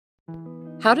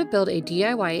How to build a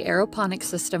DIY aeroponic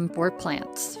system for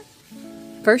plants.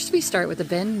 First, we start with a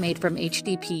bin made from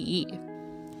HDPE.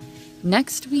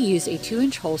 Next, we use a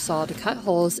 2-inch hole saw to cut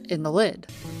holes in the lid.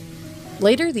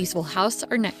 Later, these will house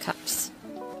our net cups.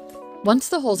 Once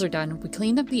the holes are done, we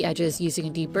clean up the edges using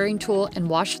a deburring tool and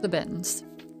wash the bins.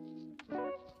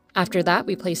 After that,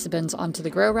 we place the bins onto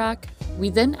the grow rack. We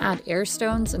then add air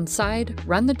stones inside,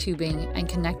 run the tubing, and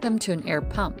connect them to an air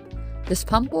pump. This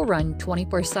pump will run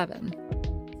 24/7.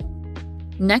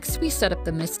 Next, we set up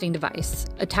the misting device,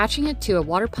 attaching it to a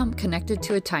water pump connected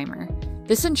to a timer.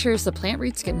 This ensures the plant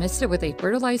roots get misted with a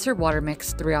fertilizer water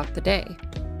mix throughout the day.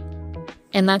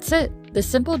 And that's it! The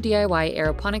simple DIY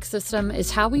aeroponic system is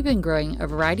how we've been growing a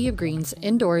variety of greens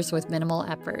indoors with minimal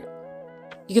effort.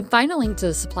 You can find a link to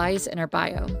the supplies in our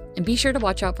bio, and be sure to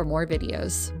watch out for more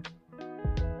videos.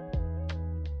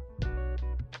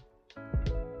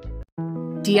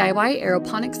 DIY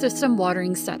aeroponic system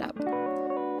watering setup.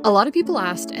 A lot of people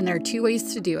asked, and there are 2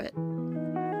 ways to do it.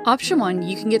 Option 1,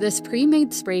 you can get this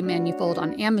pre-made spray manifold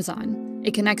on Amazon.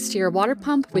 It connects to your water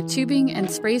pump with tubing and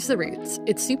sprays the roots.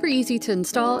 It's super easy to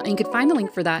install, and you can find a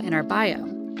link for that in our bio.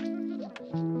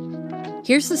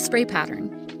 Here's the spray pattern.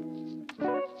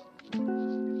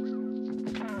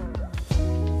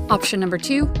 Option number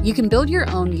 2, you can build your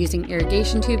own using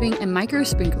irrigation tubing and micro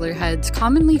sprinkler heads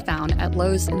commonly found at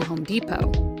Lowe's and Home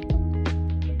Depot.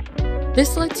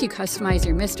 This lets you customize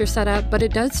your mister setup, but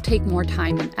it does take more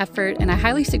time and effort, and I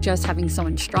highly suggest having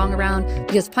someone strong around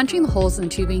because punching the holes in the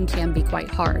tubing can be quite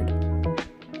hard.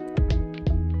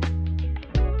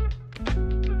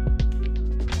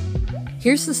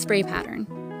 Here's the spray pattern.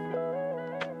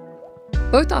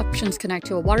 Both options connect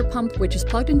to a water pump, which is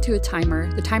plugged into a timer.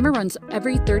 The timer runs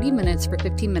every 30 minutes for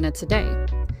 15 minutes a day.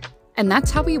 And that's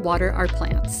how we water our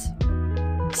plants.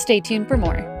 Stay tuned for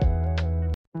more.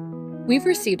 We've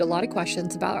received a lot of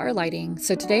questions about our lighting,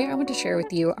 so today I want to share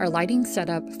with you our lighting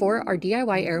setup for our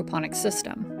DIY aeroponics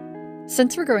system.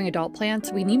 Since we're growing adult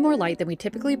plants, we need more light than we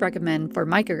typically recommend for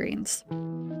microgreens.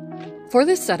 For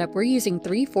this setup, we're using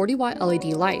 3 40-watt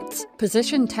LED lights,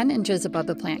 positioned 10 inches above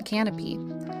the plant canopy.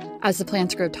 As the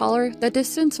plants grow taller, that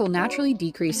distance will naturally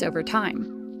decrease over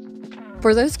time.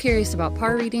 For those curious about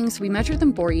PAR readings, we measure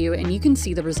them for you, and you can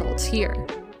see the results here.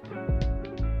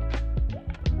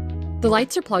 The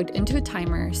lights are plugged into a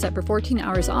timer set for 14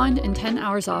 hours on and 10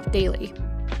 hours off daily.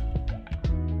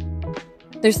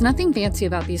 There's nothing fancy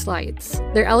about these lights.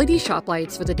 They're LED shop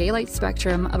lights with a daylight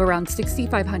spectrum of around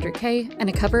 6500K and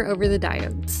a cover over the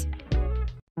diodes.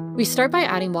 We start by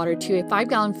adding water to a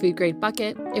 5-gallon food-grade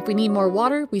bucket. If we need more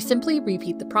water, we simply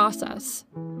repeat the process.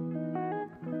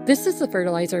 This is the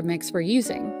fertilizer mix we're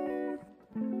using.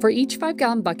 For each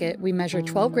 5-gallon bucket, we measure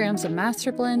 12 grams of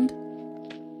master blend,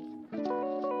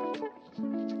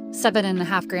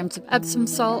 7.5 grams of Epsom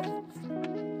salt,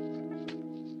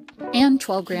 and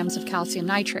 12 grams of calcium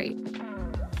nitrate.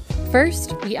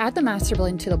 First, we add the master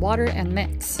blend to the water and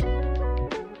mix.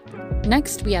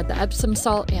 Next, we add the Epsom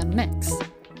salt and mix.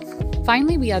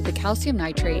 Finally, we add the calcium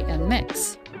nitrate and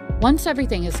mix. Once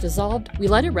everything is dissolved, we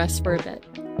let it rest for a bit.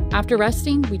 After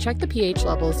resting, we check the pH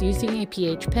levels using a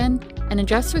pH pen and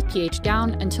adjust with pH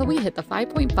down until we hit the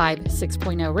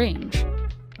 5.5-6.0 range.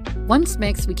 Once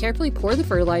mixed, we carefully pour the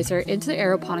fertilizer into the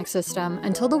aeroponic system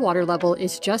until the water level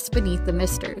is just beneath the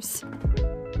misters.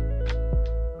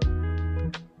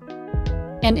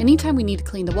 And anytime we need to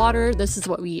clean the water, this is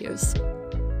what we use.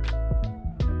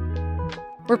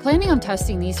 We're planning on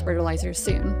testing these fertilizers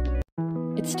soon.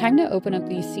 It's time to open up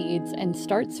these seeds and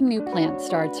start some new plant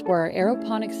starts for our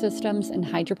aeroponic systems and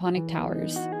hydroponic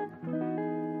towers.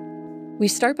 We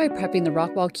start by prepping the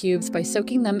rock wall cubes by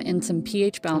soaking them in some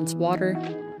pH-balanced water.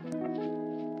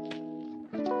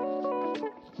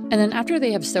 And then after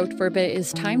they have soaked for a bit,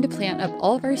 it's time to plant up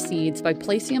all of our seeds by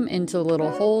placing them into the little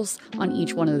holes on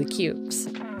each one of the cubes.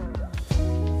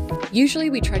 Usually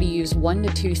we try to use 1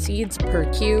 to 2 seeds per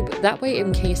cube, that way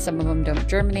in case some of them don't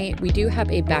germinate, we do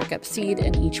have a backup seed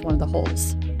in each one of the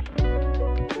holes.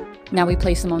 Now we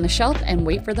place them on the shelf and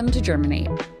wait for them to germinate.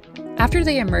 After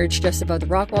they emerge just above the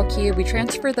rock wall cube, we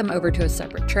transfer them over to a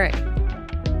separate tray.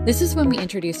 This is when we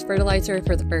introduce fertilizer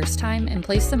for the first time and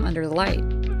place them under the light.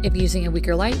 If using a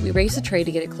weaker light, we raise the tray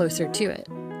to get it closer to it.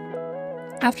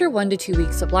 After 1 to 2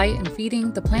 weeks of light and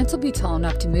feeding, the plants will be tall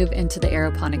enough to move into the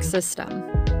aeroponic system.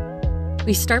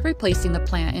 We start by placing the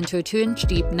plant into a 2-inch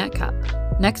deep net cup.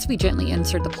 Next, we gently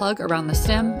insert the plug around the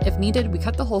stem. If needed, we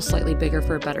cut the hole slightly bigger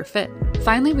for a better fit.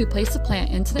 Finally, we place the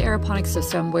plant into the aeroponic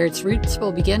system where its roots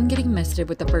will begin getting misted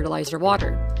with the fertilizer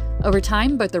water. Over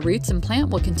time, both the roots and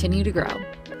plant will continue to grow.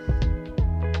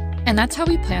 And that's how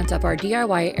we plant up our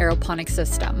DIY aeroponic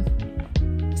system.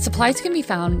 Supplies can be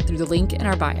found through the link in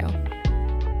our bio.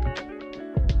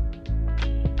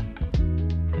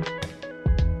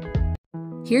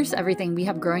 Here's everything we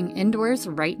have growing indoors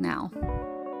right now.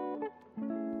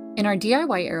 In our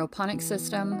DIY aeroponics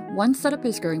system, one setup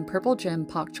is growing purple gem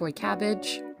pak choi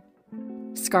cabbage,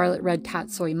 scarlet red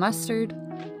tatsoi mustard,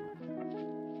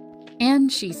 and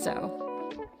shiso.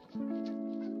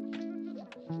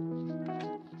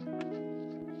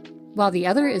 While the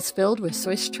other is filled with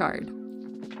Swiss chard.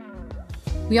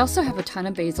 We also have a ton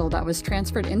of basil that was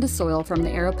transferred into soil from the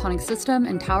Aeroponic system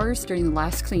and towers during the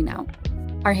last cleanout.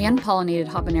 Our hand-pollinated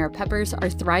habanero peppers are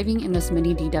thriving in this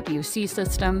mini DWC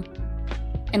system,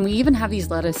 and we even have these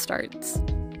lettuce starts.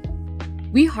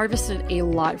 We harvested a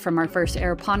lot from our first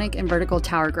aeroponic and vertical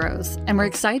tower grows, and we're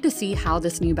excited to see how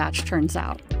this new batch turns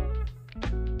out.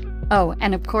 Oh,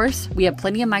 and of course, we have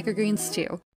plenty of microgreens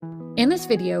too. In this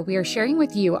video, we are sharing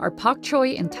with you our pak choi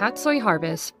and tatsoi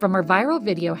harvest from our viral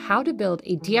video How to Build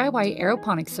a DIY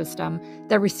Aeroponics System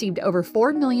that received over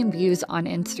 4 million views on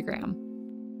Instagram.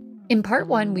 In part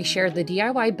 1, we shared the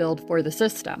DIY build for the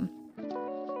system.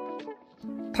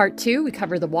 Part 2, we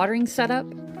covered the watering setup.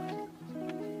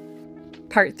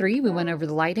 Part 3, we went over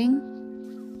the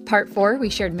lighting. Part 4, we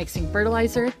shared mixing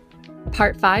fertilizer.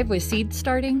 Part 5 was seed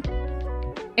starting.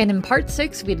 And in Part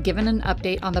 6, we had given an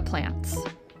update on the plants.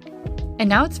 And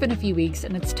now it's been a few weeks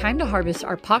and it's time to harvest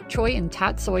our pak choi and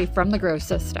tatsoi from the grow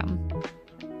system.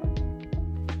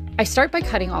 I start by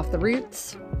cutting off the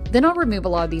roots. Then I'll remove a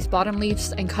lot of these bottom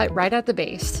leaves and cut right at the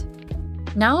base.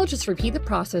 Now I'll just repeat the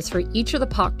process for each of the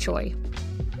pak choi.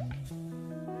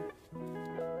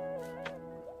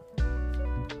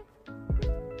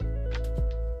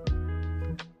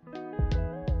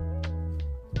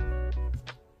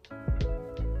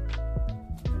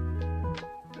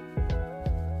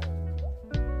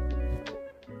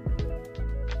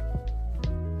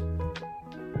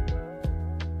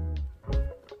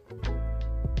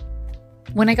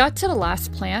 When I got to the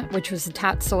last plant, which was the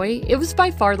tatsoi, it was by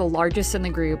far the largest in the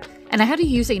group, and I had to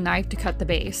use a knife to cut the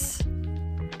base.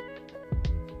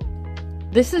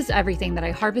 This is everything that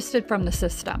I harvested from the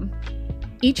system.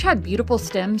 Each had beautiful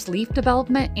stems, leaf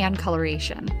development, and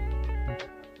coloration.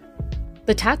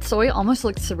 The tatsoi almost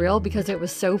looked surreal because it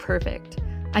was so perfect.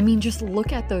 I mean, just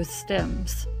look at those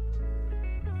stems.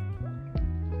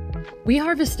 We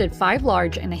harvested 5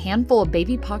 large and a handful of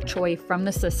baby pak choi from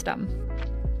the system.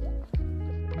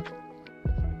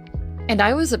 And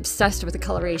I was obsessed with the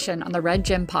coloration on the red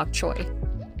gem pak choi.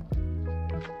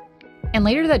 And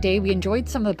later that day, we enjoyed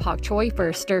some of the pak choi for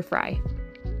a stir fry.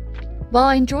 While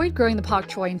I enjoyed growing the pak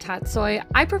choi and tatsoi,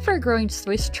 I prefer growing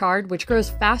Swiss chard, which grows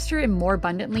faster and more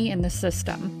abundantly in this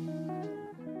system.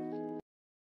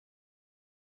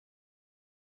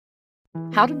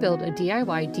 How to build a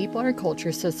DIY deep water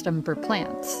culture system for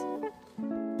plants.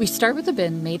 We start with a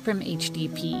bin made from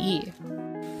HDPE.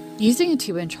 Using a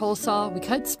 2-inch hole saw, we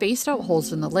cut spaced out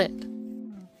holes in the lid.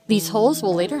 These holes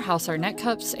will later house our net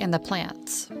cups and the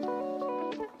plants.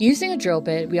 Using a drill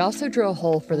bit, we also drill a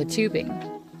hole for the tubing.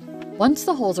 Once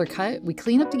the holes are cut, we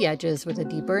clean up the edges with a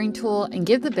deburring tool and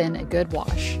give the bin a good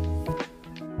wash.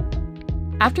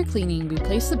 After cleaning, we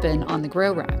place the bin on the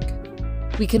grow rack.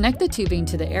 We connect the tubing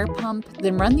to the air pump,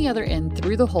 then run the other end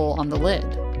through the hole on the lid.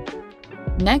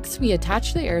 Next, we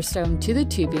attach the air stone to the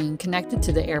tubing connected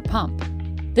to the air pump.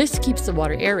 This keeps the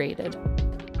water aerated.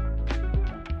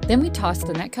 Then we toss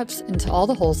the net cups into all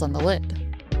the holes on the lid.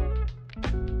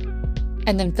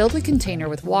 And then fill the container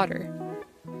with water.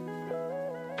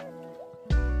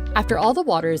 After all the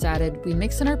water is added, we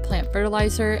mix in our plant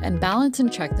fertilizer and balance and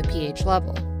check the pH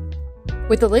level.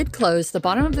 With the lid closed, the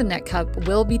bottom of the net cup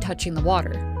will be touching the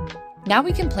water. Now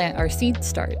we can plant our seed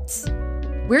starts.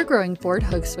 We're growing 4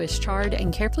 hooks Swiss chard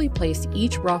and carefully place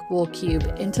each rock wool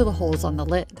cube into the holes on the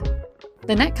lid.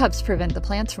 The net cups prevent the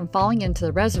plants from falling into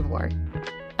the reservoir.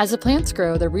 As the plants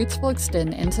grow, their roots will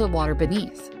extend into the water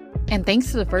beneath. And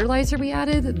thanks to the fertilizer we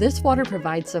added, this water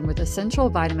provides them with essential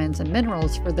vitamins and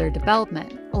minerals for their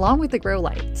development, along with the grow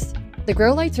lights. The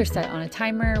grow lights are set on a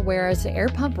timer, whereas the air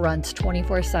pump runs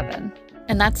 24/7.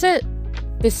 And that's it!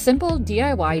 This simple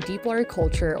DIY deep water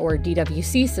culture or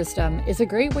DWC system is a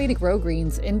great way to grow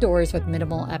greens indoors with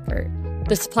minimal effort.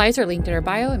 The supplies are linked in our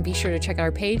bio, and be sure to check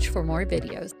our page for more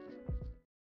videos.